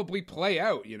probably play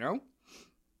out, you know?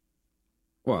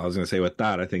 Well, I was going to say with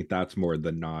that, I think that's more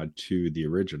the nod to the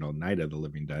original Night of the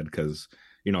Living Dead, because,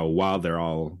 you know, while they're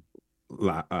all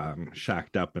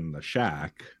shacked up in the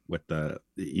shack with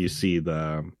you see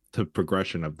the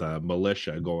progression of the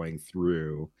militia going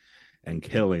through and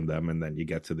killing them, and then you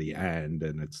get to the end,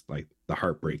 and it's like the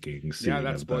heartbreaking scene. Yeah,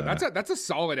 that's a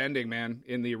solid ending, man.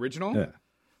 In the original,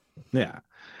 yeah.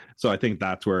 So I think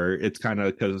that's where it's kind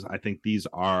of, because I think these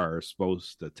are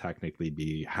supposed to technically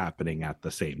be happening at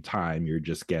the same time. You're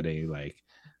just getting like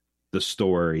the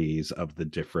stories of the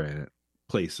different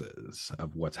places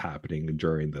of what's happening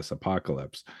during this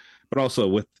apocalypse. But also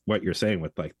with what you're saying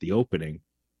with like the opening,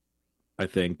 I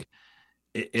think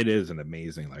it is an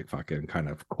amazing, like fucking kind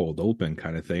of cold open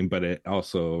kind of thing, but it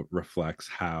also reflects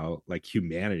how like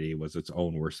humanity was its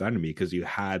own worst enemy, because you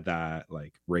had that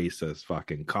like racist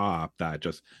fucking cop that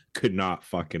just could not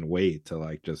fucking wait to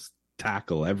like just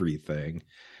tackle everything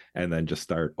and then just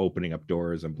start opening up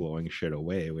doors and blowing shit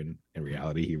away, when in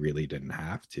reality he really didn't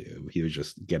have to. He was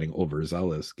just getting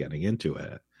overzealous getting into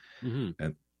it. Mm-hmm.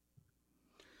 And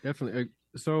definitely.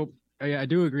 So I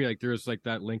do agree. Like there's like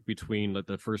that link between like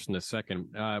the first and the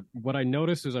second. What I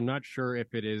noticed is I'm not sure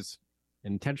if it is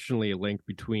intentionally a link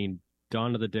between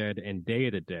Dawn of the Dead and Day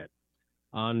of the Dead.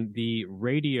 On the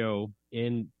radio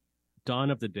in Dawn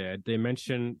of the Dead, they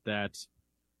mention that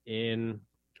in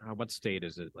what state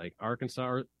is it? Like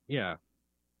Arkansas?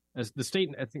 As the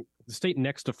state, I think the state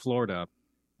next to Florida,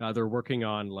 they're working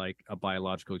on like a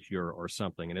biological cure or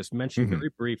something, and it's mentioned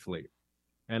very briefly.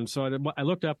 And so I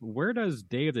looked up, where does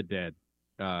Day of the Dead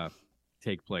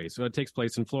take place? So it takes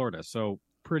place in Florida, so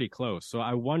pretty close. So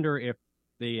I wonder if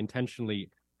they intentionally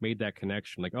made that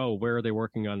connection. Like, oh, where are they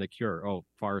working on the cure? Oh,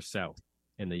 far south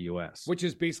in the U.S. Which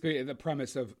is basically the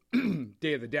premise of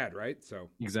Day of the Dead, right? So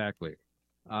exactly.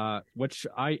 Which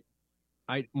I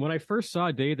when I first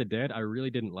saw Day of the Dead, I really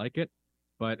didn't like it.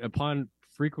 But upon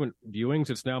frequent viewings,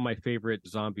 it's now my favorite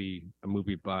zombie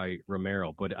movie by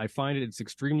Romero, but I find it's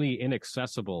extremely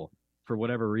inaccessible for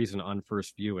whatever reason on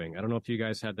first viewing. I don't know if you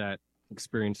guys had that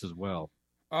experience as well.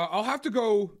 I'll have to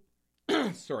go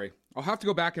sorry, I'll have to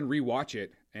go back and rewatch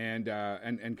it and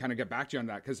kind of get back to you on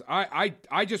that, because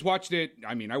I just watched it.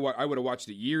 I mean, I would have watched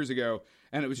it years ago,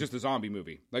 and it was just a zombie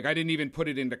movie. Like I didn't even put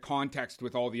it into context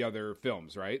with all the other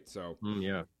films, right? So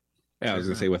yeah, I was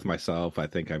gonna say with myself, I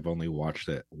think I've only watched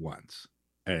it once.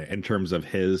 In terms of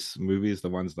his movies, the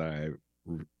ones that I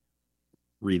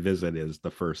revisit is the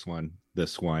first one,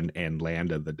 this one, and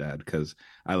Land of the Dead, because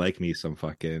I like me some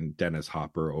fucking Dennis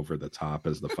Hopper over the top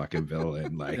as the fucking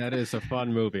villain. Like that is a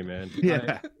fun movie, man.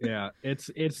 Yeah, it's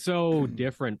so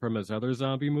different from his other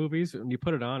zombie movies. When you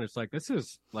put it on, it's like this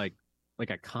is like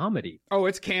a comedy. Oh,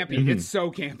 it's campy. It's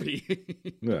so campy.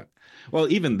 Yeah. Well,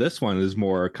 even this one is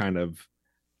more kind of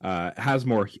has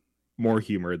more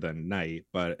humor than Night,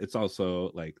 but it's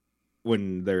also like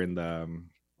when they're in the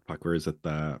where is it,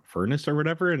 the furnace or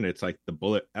whatever, and it's like the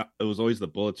bullet, it was always the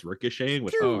bullets ricocheting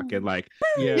with the fucking like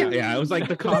it was like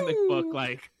the comic book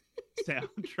like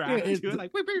soundtrack to it,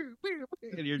 like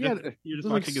and you're just like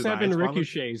watching 7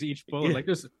 ricochets each bullet, like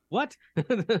this what.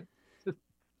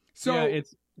 So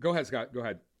it's go ahead, Scott, go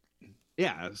ahead.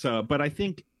 So but I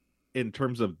think in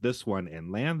terms of this one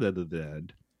and Land of the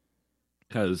Dead,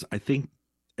 because I think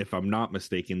if I'm not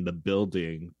mistaken, the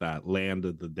building that Land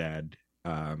of the Dead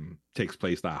takes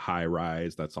place, that high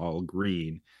rise that's all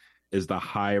green, is the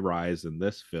high rise in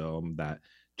this film that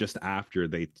just after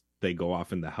they go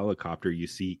off in the helicopter, you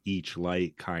see each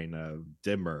light kind of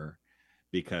dimmer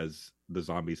because the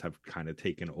zombies have kind of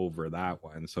taken over that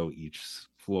one. So each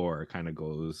floor kind of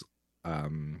goes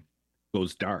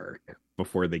dark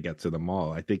before they get to the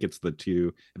mall. I think it's the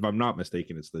two, if I'm not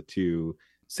mistaken, it's the two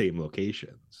same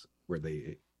locations where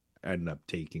they end up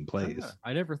taking place.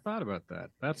 I never thought about that.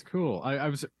 That's cool. I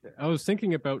was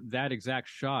thinking about that exact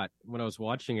shot when I was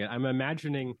watching it. I'm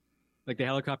imagining like the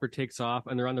helicopter takes off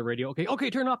and they're on the radio. Okay,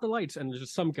 turn off the lights. And there's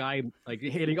just some guy like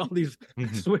hitting all these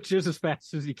switches as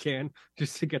fast as he can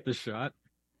just to get the shot.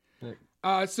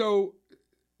 So,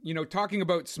 talking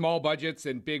about small budgets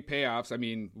and big payoffs, I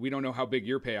mean, we don't know how big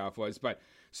your payoff was, but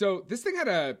so this thing had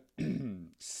a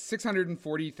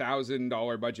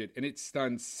 $640,000 budget and it's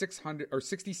done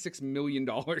 $66 million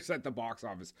at the box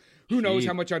office. Who knows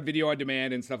how much on video on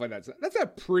demand and stuff like that. So that's a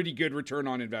pretty good return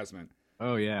on investment.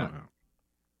 Oh, yeah.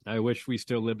 I wish we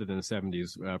still lived in the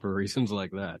 70s for reasons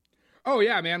like that. Oh,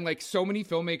 yeah, man. Like, so many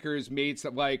filmmakers made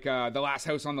stuff like The Last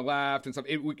House on the Left and stuff.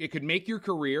 It could make your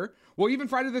career. Well, even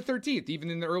Friday the 13th, even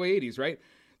in the early 80s, right?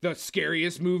 The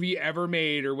scariest movie ever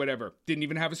made or whatever. Didn't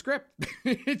even have a script.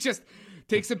 It just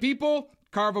takes some people,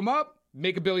 carve them up,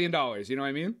 make $1 billion. You know what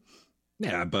I mean?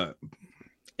 Yeah, but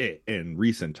in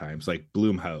recent times, like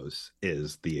Blumhouse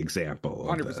is the example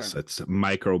of 100%. this. It's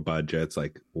micro budgets,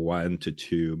 like 1 to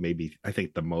 2, maybe. I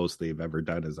think the most they've ever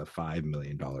done is a $5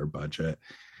 million budget,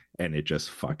 and it just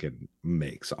fucking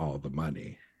makes all the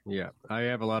money. Yeah, I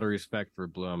have a lot of respect for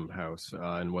Blumhouse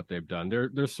and what they've done.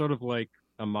 They're sort of like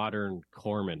a modern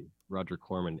Roger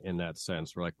Corman in that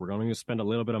sense. We're like, we're going to spend a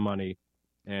little bit of money,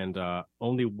 and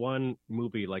only one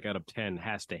movie like out of 10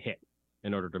 has to hit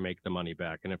in order to make the money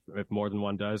back. And if more than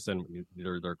one does, then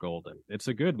they're golden. It's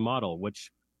a good model,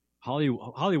 which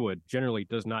Hollywood generally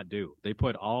does not do. They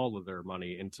put all of their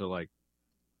money into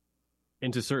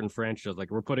certain franchises. Like,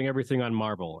 we're putting everything on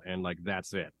Marvel, and like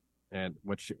that's it. And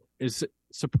which is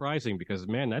surprising because,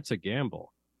 man, that's a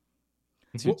gamble.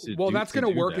 Well, that's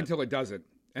going to work until it doesn't.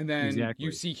 And then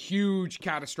you see huge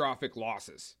catastrophic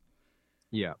losses.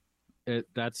 Yeah,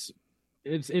 it's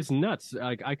nuts.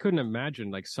 Like, I couldn't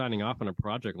imagine like signing off on a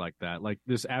project like that. Like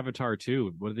this Avatar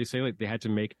 2, what did they say? Like they had to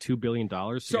make $2 billion.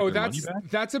 So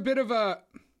that's a bit of a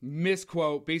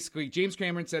misquote. Basically, James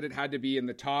Cameron said it had to be in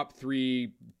the top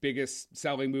 3 biggest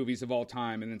selling movies of all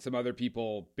time, and then some other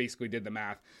people basically did the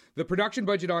math. The production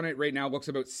budget on it right now looks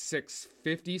about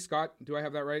 650. Scott, do I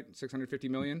have that right? 650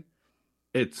 million.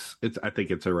 It's I think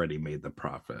it's already made the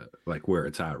profit, like where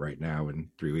it's at right now in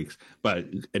 3 weeks. But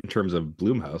in terms of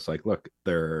Blumhouse, like, look,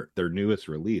 their newest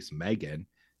release, Megan,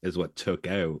 is what took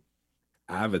out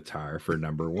Avatar for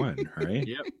number 1, right?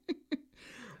 Yep.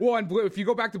 Well, and if you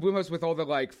go back to Blumhouse with all the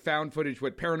like found footage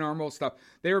with paranormal stuff,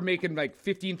 they were making like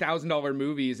 $15,000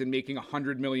 movies and making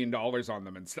 $100 million on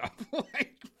them and stuff.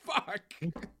 Like, fuck.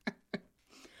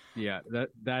 Yeah,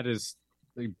 that is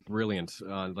brilliant.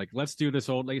 Like, let's do this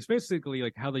old. Like, it's basically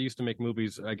like how they used to make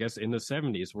movies, I guess, in the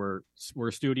 70s, where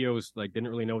studios like didn't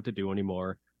really know what to do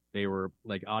anymore. They were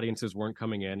like, audiences weren't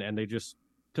coming in, and they just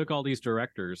took all these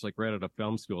directors like right out of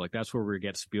film school. Like, that's where we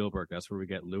get Spielberg, that's where we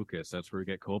get Lucas, that's where we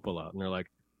get Coppola, and they're like,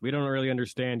 we don't really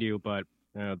understand you, but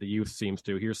the youth seems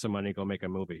to. Here's some money, go make a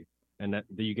movie. And that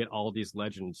you get all these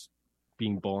legends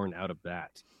being born out of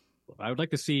that. I would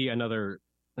like to see the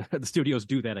studios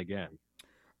do that again.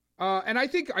 And I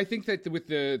think that with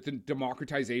the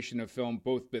democratization of film,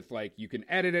 both with like, you can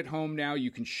edit at home now, you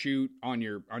can shoot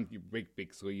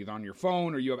basically either on your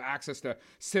phone, or you have access to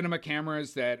cinema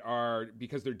cameras that are,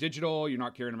 because they're digital, you're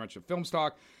not carrying a bunch of film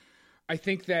stock. I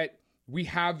think that we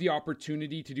have the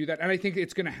opportunity to do that. And I think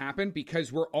it's going to happen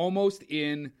because we're almost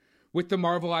with the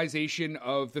Marvelization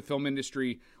of the film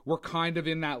industry, we're kind of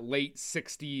in that late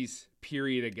 60s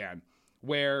period again,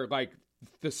 where like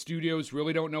the studios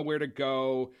really don't know where to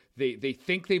go. They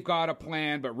think they've got a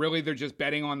plan, but really they're just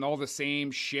betting on all the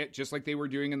same shit, just like they were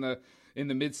doing in the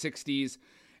mid 60s.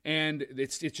 And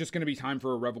it's just going to be time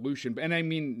for a revolution. And I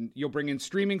mean, you'll bring in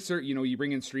you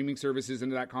bring in streaming services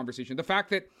into that conversation. The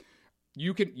fact that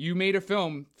you made a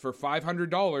film for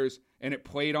 $500 and it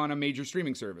played on a major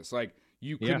streaming service. Like,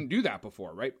 you couldn't do that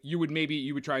before, right? You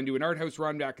would try and do an art house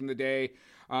run back in the day.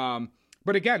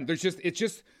 But again, it's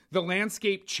just the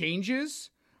landscape changes,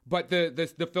 but the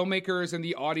filmmakers and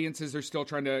the audiences are still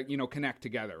trying to, connect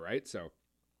together, right? So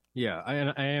yeah,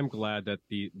 I am glad that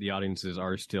the audiences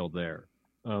are still there.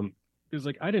 Because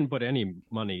like, I didn't put any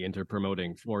money into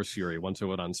promoting Force Fury once it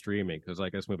went on streaming, because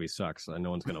like, this movie sucks and no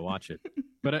one's going to watch it.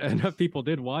 But enough people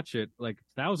did watch it. Like,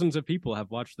 thousands of people have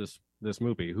watched this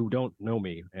movie who don't know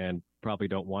me and probably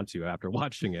don't want to after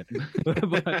watching it.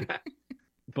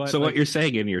 but so what you're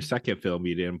saying, in your second film,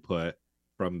 you didn't put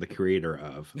from the creator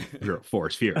of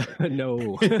Force Fury?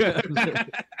 No.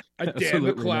 A Dan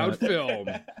the Cloud film.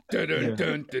 Dun, dun,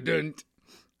 dun, dun, dun.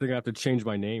 I think I have to change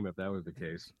my name if that was the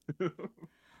case.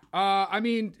 I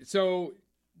mean, so,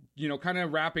 kind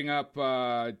of wrapping up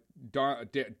Dawn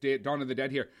of the Dead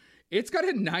here. It's got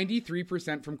a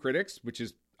 93% from critics, which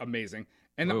is amazing.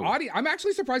 And the Ooh. audience, I'm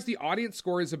actually surprised the audience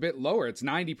score is a bit lower. It's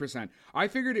 90%. I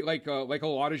figured it like a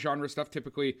lot of genre stuff.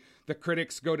 Typically, the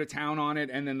critics go to town on it,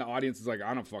 and then the audience is like,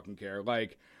 I don't fucking care.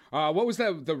 Like, what was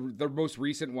the most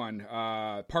recent one?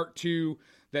 Part 2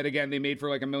 that again they made for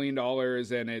like $1 million,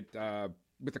 and it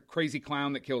with a crazy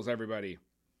clown that kills everybody.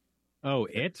 Oh,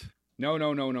 it? No.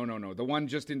 The one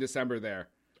just in December there.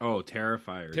 Oh,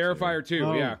 Terrifier. Terrifier 2,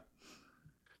 Oh. yeah.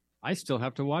 I still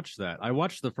have to watch that. I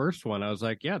watched the first one. I was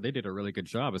like, yeah, they did a really good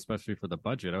job, especially for the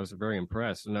budget. I was very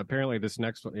impressed. And apparently this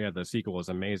next one, the sequel is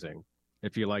amazing.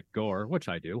 If you like gore, which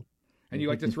I do. And you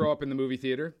like to throw up in the movie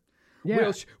theater?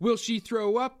 Yeah. Will she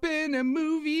throw up in a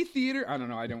movie theater? I don't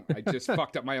know. I just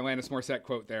fucked up my Alanis Morissette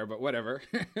quote there, but whatever.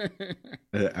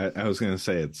 I was going to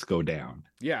say it's go down.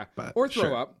 Yeah. But Or throw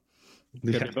sure. up.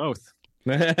 Could be both.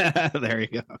 There you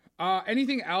go.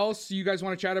 Anything else you guys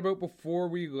want to chat about before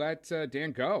we let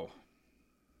Dan go?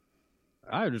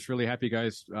 I'm just really happy,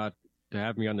 guys, to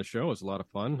have me on the show. It was a lot of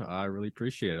fun. I really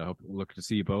appreciate it. I hope look to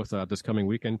see you both this coming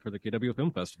weekend for the KW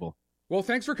Film Festival. Well,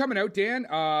 thanks for coming out, Dan.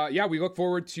 Yeah, we look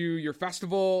forward to your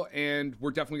festival, and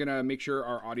we're definitely going to make sure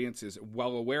our audience is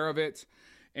well aware of it.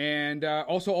 And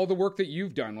also all the work that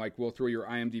you've done. Like, we'll throw your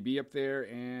IMDb up there.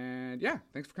 And yeah,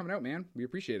 thanks for coming out, man. We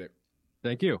appreciate it.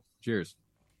 Thank you. Cheers.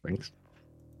 Thanks.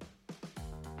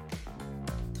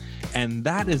 And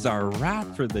that is our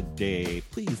wrap for the day.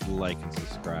 Please like and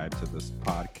subscribe to this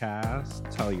podcast.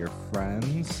 Tell your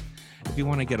friends. If you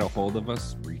want to get a hold of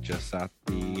us, reach us at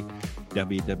the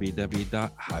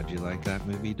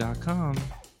www.howdyoulikethatmovie.com.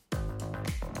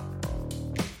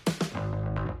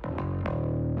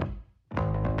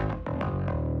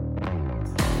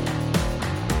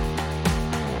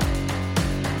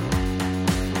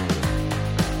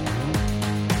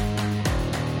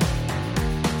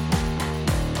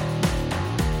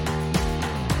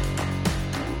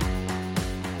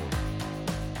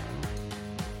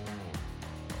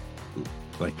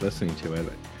 Like listening to it,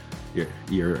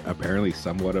 you're apparently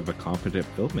somewhat of a competent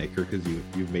filmmaker because you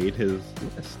made his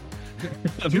list.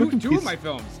 Two of my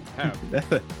films have,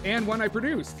 and one I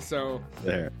produced. So,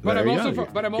 but I'm also from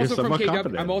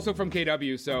KW. I'm also from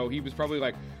KW, so he was probably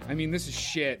like, I mean, this is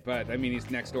shit, but I mean,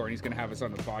 he's next door and he's gonna have us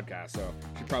on the podcast, so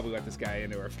should probably let this guy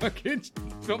into our fucking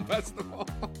film festival.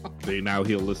 See, now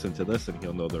he'll listen to this and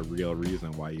he'll know the real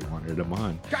reason why you wanted him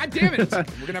on. God damn it!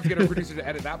 We're gonna have to get our producer to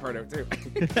edit that part out too.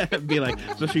 Be like,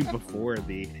 especially before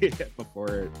the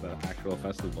actual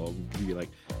festival, be like,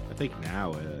 I think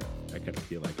now I kind of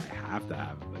feel like I have to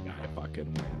have the guy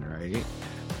fucking win, right?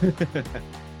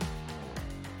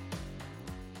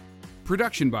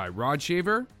 Production by Rod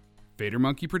Shaver, Vader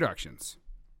Monkey Productions.